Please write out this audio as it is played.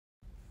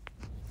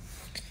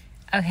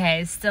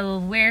Okay, so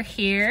we're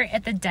here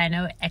at the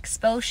Dino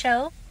Expo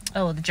show.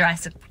 Oh, the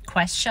Jurassic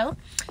Quest show.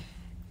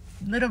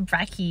 Little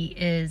Brecky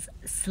is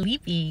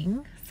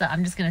sleeping, so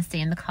I'm just gonna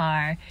stay in the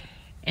car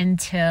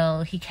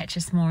until he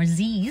catches more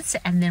Z's,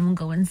 and then we'll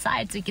go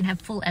inside so he can have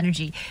full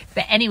energy.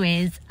 But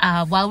anyways,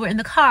 while we're in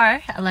the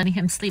car letting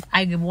him sleep,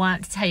 I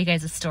want to tell you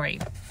guys a story.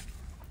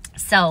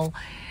 So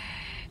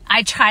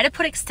I tried to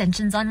put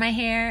extensions on my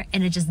hair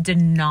and it just did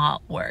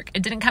not work.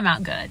 It didn't come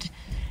out good,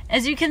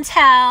 as you can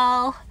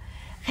tell.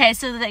 Okay,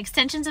 so the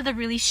extensions are the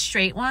really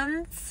straight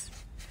ones,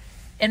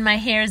 and my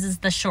hair's is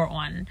the short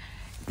one.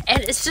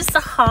 And it's just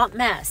a hot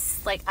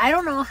mess. Like, I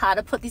don't know how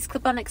to put these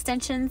clip-on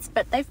extensions,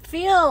 but it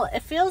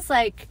feels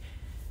like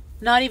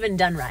not even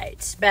done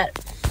right. But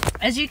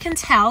as you can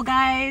tell,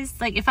 guys,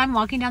 like if I'm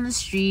walking down the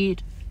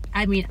street,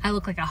 I mean, I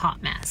look like a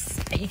hot mess.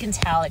 You can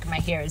tell, like,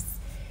 my hair is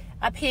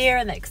up here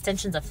and the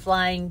extensions are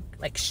flying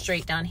like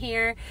straight down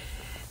here.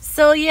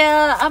 So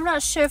yeah, I'm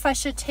not sure if I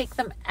should take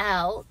them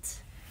out.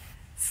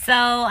 So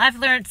I've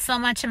learned so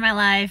much in my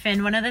life,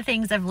 and one of the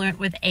things I've learned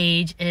with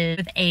age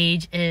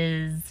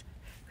is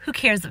who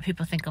cares what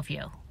people think of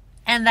you?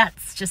 And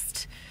that's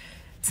just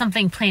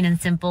something plain and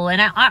simple.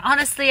 And I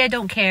honestly, I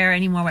don't care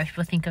anymore what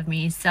people think of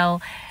me. So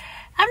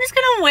I'm just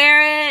gonna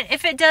wear it.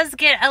 If it does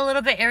get a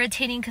little bit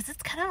irritating, because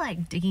it's kind of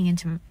like digging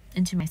into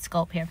my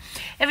scalp here.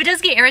 If it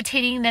does get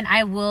irritating, then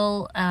I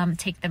will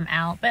take them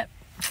out. But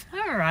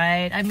all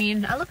right, I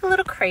mean, I look a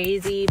little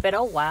crazy, but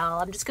oh wow,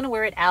 I'm just gonna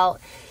wear it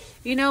out.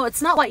 You know,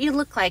 it's not what you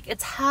look like,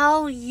 it's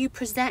how you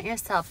present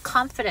yourself,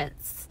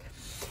 confidence.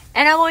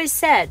 And I've always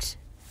said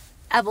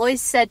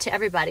to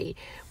everybody,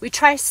 we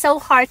try so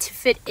hard to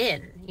fit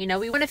in. You know,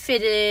 we want to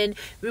fit in,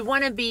 we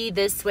want to be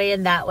this way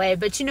and that way,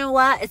 but you know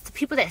what? It's the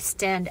people that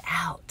stand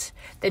out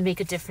that make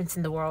a difference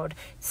in the world.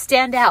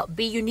 Stand out,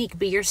 be unique,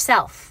 be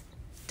yourself.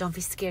 Don't be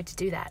scared to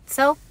do that.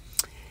 So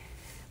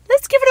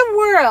let's give it a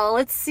whirl.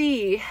 Let's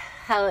see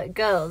how it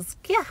goes.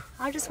 Yeah,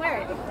 I'll just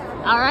wear it.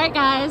 All right,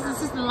 guys,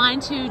 this is the line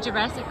to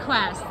Jurassic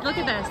Quest. Look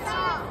at this.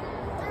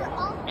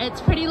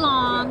 It's pretty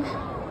long.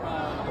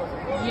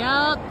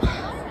 Yup.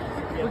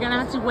 We're gonna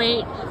have to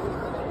wait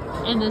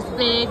in this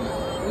big,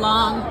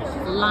 long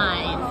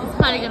line. It's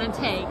probably gonna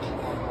take,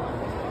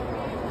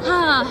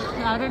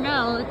 I don't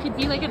know, it could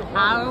be like an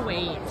hour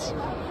wait.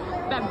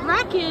 But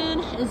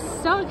Brecken is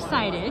so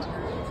excited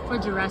for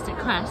Jurassic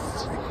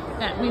Quest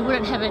that we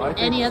wouldn't have it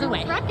any other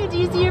way. Brecken, do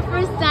you see your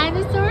first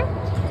dinosaur?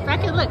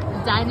 Brecken, look,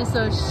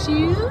 dinosaur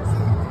shoes,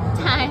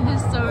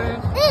 dinosaur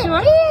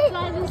shorts,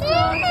 dinosaur. I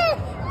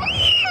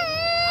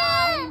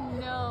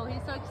know,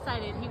 he's so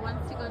excited. He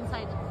wants to go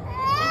inside and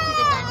see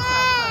the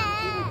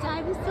dinosaur. See the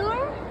dinosaur?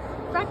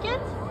 Brecken?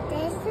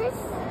 This is...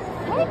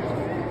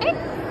 Hey.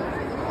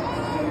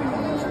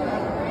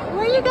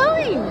 Where are you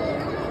going?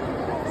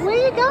 Where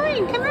are you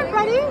going? Come here,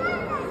 buddy.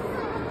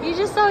 You're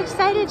just so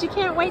excited, you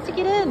can't wait to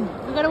get in.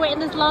 We gotta wait in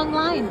this long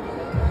line.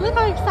 Look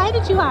how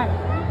excited you are.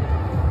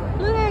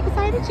 Look how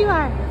excited you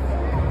are.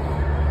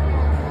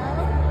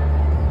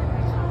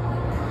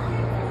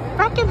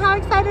 Brecken, how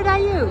excited are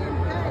you?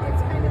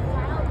 It's kind of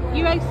loud.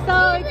 You are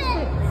so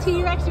excited.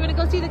 T-Rex, you wanna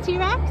go see the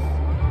T-Rex?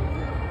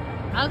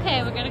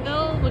 Okay, we're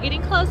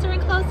getting closer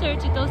and closer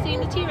to go seeing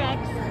the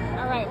T-Rex.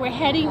 All right, we're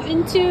heading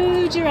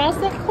into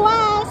Jurassic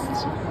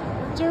Quest.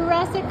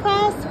 Jurassic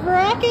Quest,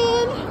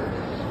 Brecken.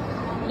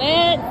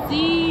 Let's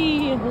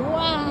see.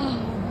 Wow.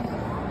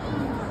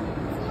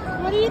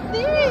 What do you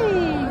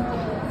think?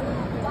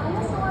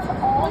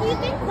 What do you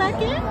think,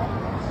 Brecken?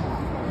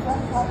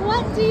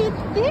 What do you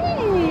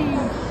think?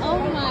 Oh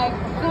my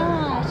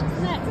gosh,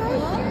 isn't that cool?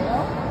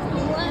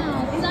 Wow,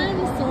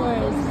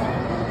 dinosaurs.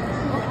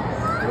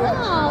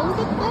 Wow, look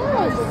at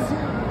this.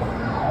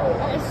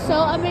 That is so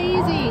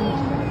amazing.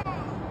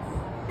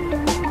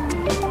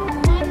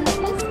 What is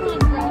this one,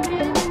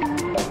 Brecken?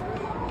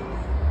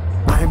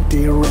 I'm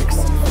T-Rex,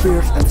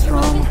 fierce and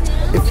strong.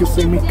 If you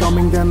see me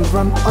coming, then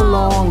run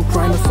along.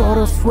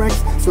 Tyrannosaurus Rex,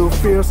 so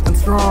fierce and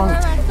strong.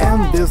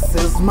 And this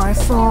is my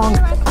song.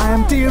 I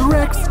am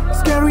T-Rex,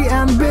 scary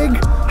and big,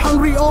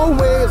 hungry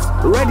always,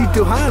 ready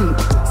to hunt.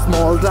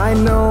 Small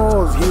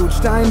dinos,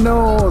 huge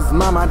dinos,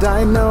 mama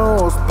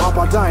dinos,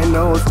 papa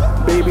dinos,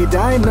 baby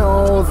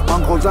dinos,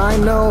 uncle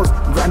dinos,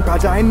 grandpa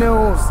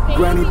dinos,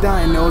 granny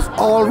dinos,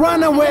 all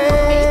run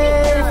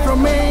away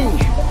from me.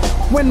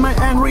 When my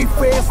angry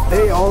face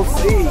they all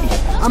see,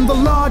 I'm the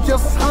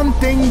largest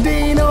hunting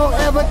dino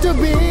ever to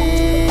be.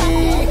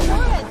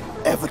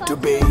 Ever to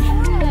be.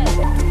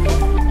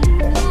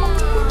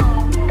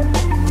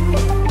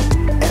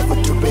 Ever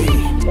to be.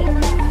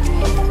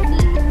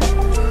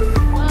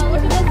 Wow,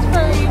 look at this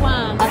furry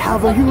one. I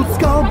have a huge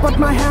skull, but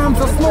my hands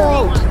are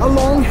small. A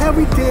long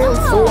heavy tail,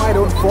 so I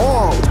don't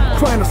fall.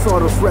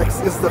 Tyrannosaurus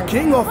Rex is the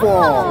king of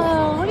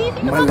all. Oh, what do you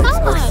think My about legs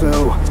that are one?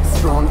 so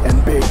strong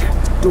and big.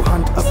 To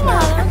hunt a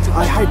snack,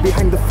 I hide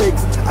behind the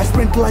figs. I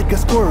sprint like a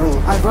squirrel,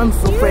 I run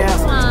so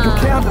fast. You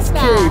can't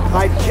escape,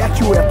 I'd catch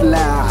you at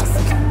last.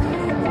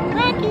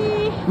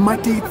 Brecky. My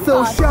teeth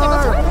so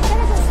sharp,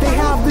 they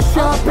have the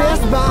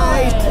sharpest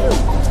bite.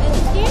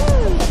 It's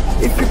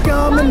cute. If you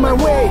come in my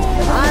way,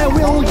 I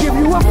will give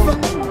you a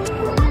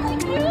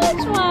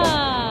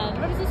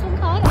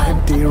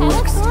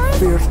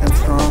fierce and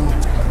strong.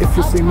 If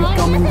you see me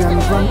coming, then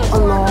run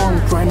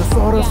along.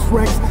 Tyrannosaurus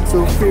Rex,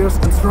 so fierce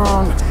and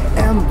strong.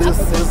 And this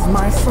is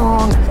my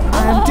song.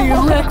 I am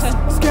T-Rex,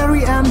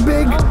 scary and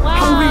big,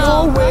 hungry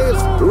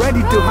always, ready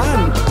to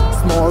hunt.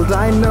 Small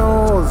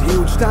dinos,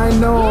 huge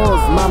dinos,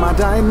 mama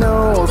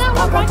dinos,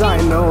 papa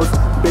dinos,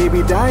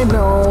 baby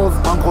dinos,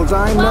 uncle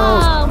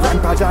dinos,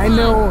 grandpa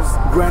dinos,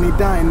 granny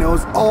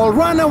dinos, all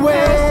run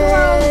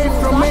away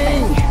from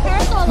me.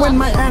 When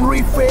my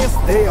angry face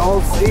they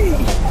all see,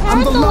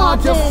 I'm the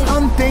largest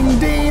hunting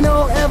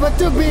dino ever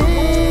to be.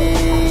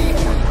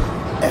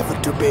 Ever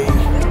to be.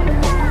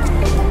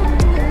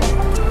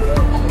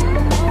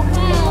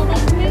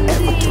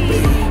 Ever to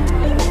be.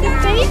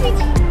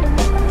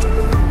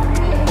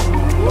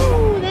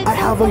 I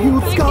have a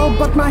huge skull,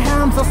 but my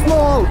hands are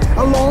small.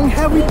 A long,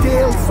 heavy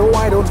tail, so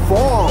I don't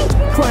fall.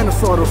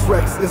 Tyrannosaurus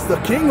Rex is the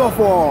king of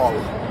all.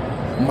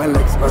 My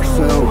legs are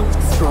so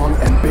strong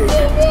and big.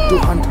 To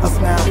hunt a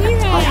snack,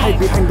 I hide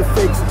behind the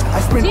figs. I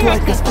sprint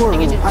like a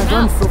squirrel, I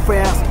run so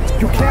fast.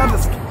 You can't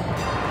escape.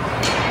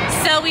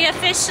 So we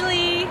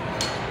officially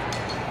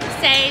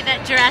say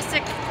that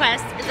Jurassic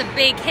Quest is a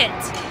big hit.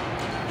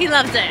 He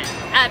loves it.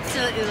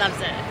 Absolutely loves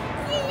it.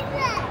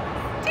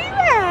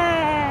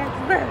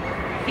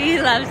 He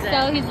loves it.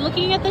 So he's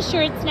looking at the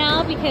shirts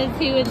now because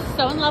he was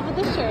so in love with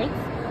the shirts.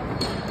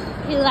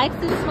 He likes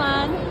this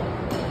one.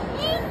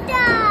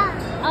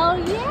 Oh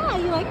yeah,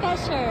 you like that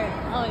shirt.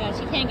 Oh my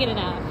gosh, you can't get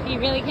enough. You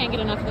really can't get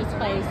enough of this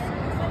place.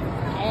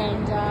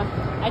 And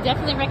I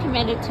definitely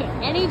recommend it to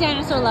any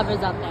dinosaur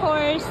lovers out there. Of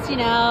course, you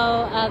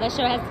know, the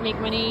show has to make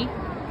money,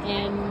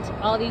 and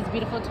all these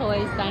beautiful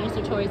toys,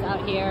 dinosaur toys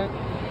out here.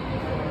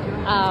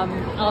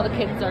 All the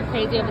kids are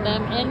crazy over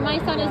them, and my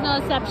son is no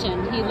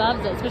exception. He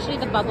loves it, especially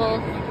the bubble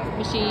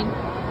machine.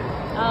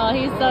 Oh,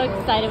 he's so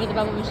excited with the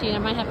bubble machine. I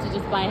might have to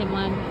just buy him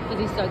one because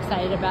he's so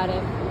excited about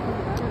it.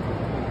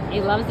 He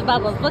loves the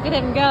bubbles. Look at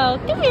him go.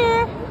 Come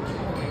here.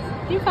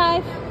 Do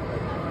 5.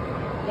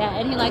 Yeah,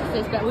 and he likes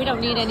this, but we don't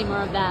need any more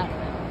of that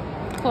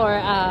for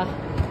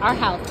our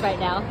house right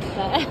now.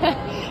 But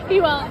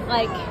he won't,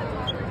 like,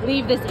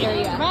 leave this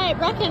area. Right,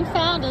 Brecken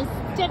found a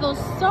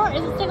stegosaurus.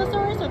 Is it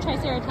stegosaurus or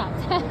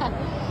triceratops?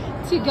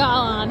 To go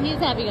on. He's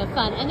having a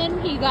fun. And then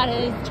he got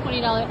his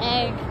 $20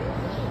 egg.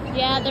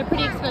 Yeah, they're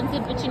pretty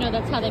expensive, but you know,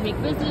 that's how they make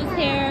business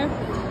here.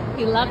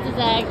 He loves his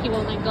egg. He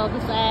won't let go of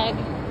his egg.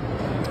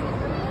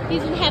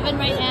 He's in heaven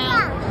right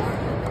now.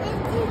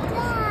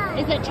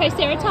 Is it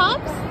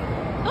Triceratops?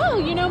 Oh,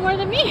 you know more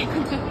than me.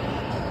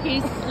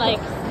 He's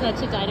like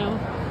such a dino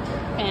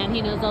fan.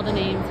 He knows all the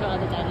names for all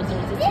the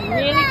dinosaurs. It's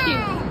really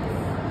cute.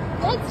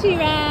 That's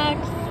T-Rex.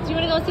 Do you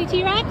want to go see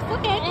T-Rex?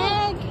 Okay.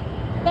 Egg.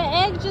 The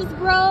egg just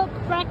broke.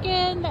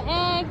 Brecken, the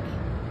egg.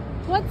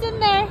 What's in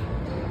there?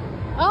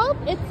 Oh,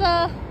 it's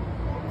a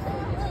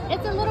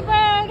little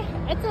bird.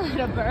 It's a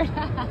little bird.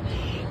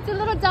 It's a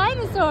little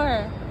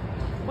dinosaur.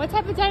 What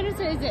type of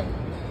dinosaur is it?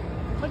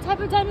 What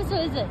type of dinosaur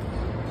is it?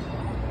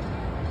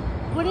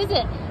 What is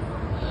it?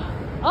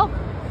 Oh,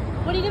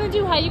 what are you gonna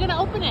do? How are you gonna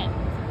open it?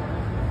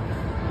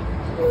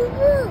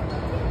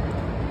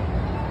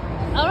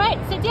 All right,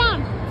 sit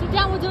down. Sit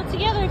down, we'll do it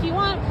together if you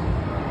want.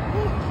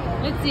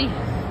 Let's see.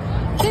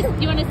 Sit.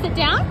 You wanna sit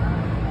down?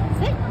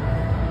 Sit.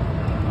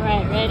 All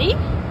right, ready?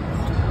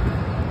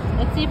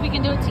 Let's see if we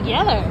can do it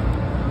together.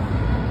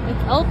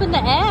 Let's open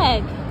the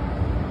egg.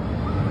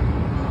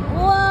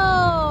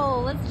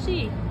 Whoa, let's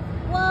see.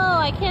 Whoa,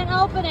 I can't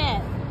open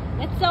it.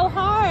 It's so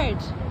hard.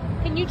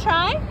 Can you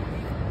try?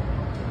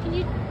 Can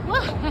you?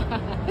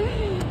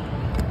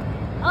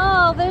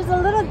 Oh, there's a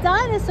little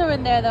dinosaur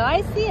in there though.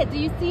 I see it. Do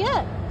you see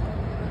it?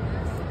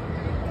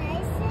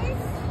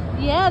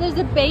 Yeah, there's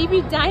a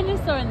baby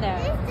dinosaur in there.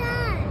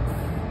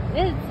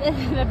 It's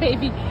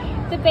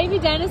the baby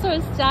dinosaur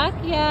is stuck.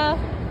 Yeah.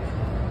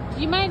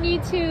 You might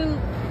need to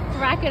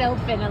crack it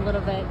open a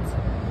little bit.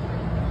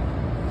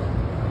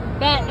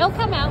 But it'll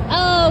come out.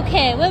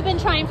 Okay, we've been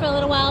trying for a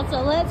little while,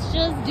 so let's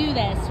just do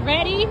this.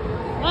 Ready?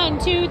 1,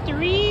 2,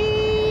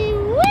 3.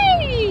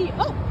 Whee!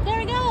 Oh, there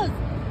it goes.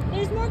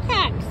 There's more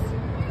cracks.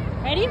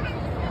 Ready?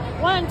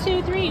 1,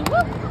 2, 3.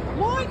 Whoop!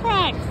 More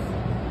cracks.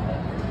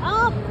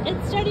 Oh,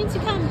 it's starting to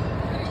come.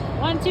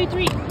 1, 2,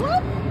 3.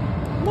 Whoop!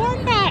 More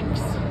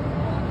cracks.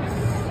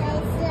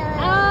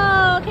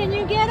 Oh, can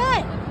you get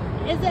it?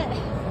 Is it?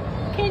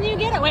 Can you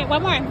get it? Wait,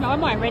 one more. One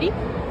more. Ready?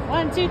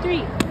 1, 2,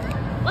 3.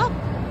 Whoop!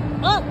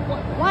 Oh,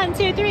 1,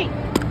 2, 3.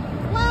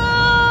 Whoa,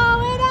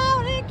 and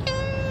out it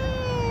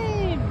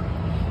came.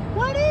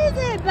 What is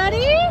it,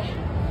 buddy?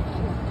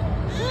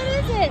 What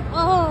is it?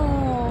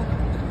 Oh,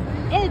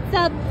 it's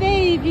a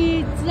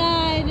baby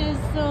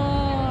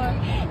dinosaur.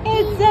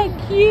 It's a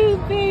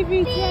cute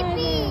baby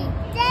dinosaur.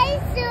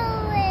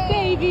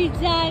 Baby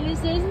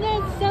dinosaur. Isn't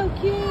that so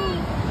cute?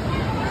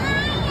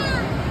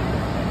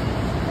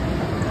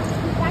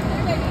 Right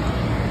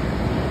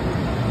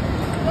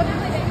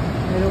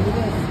over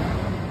there.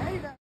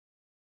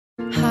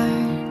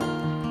 Heart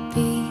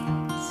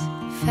beats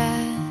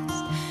fast,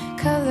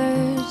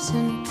 colors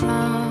and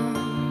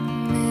promises.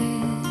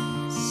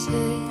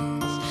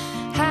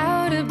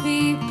 How to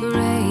be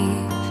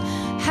brave,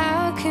 how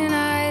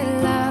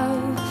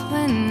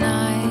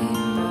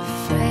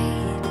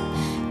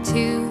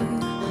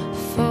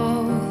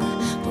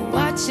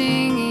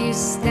watching you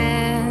stand.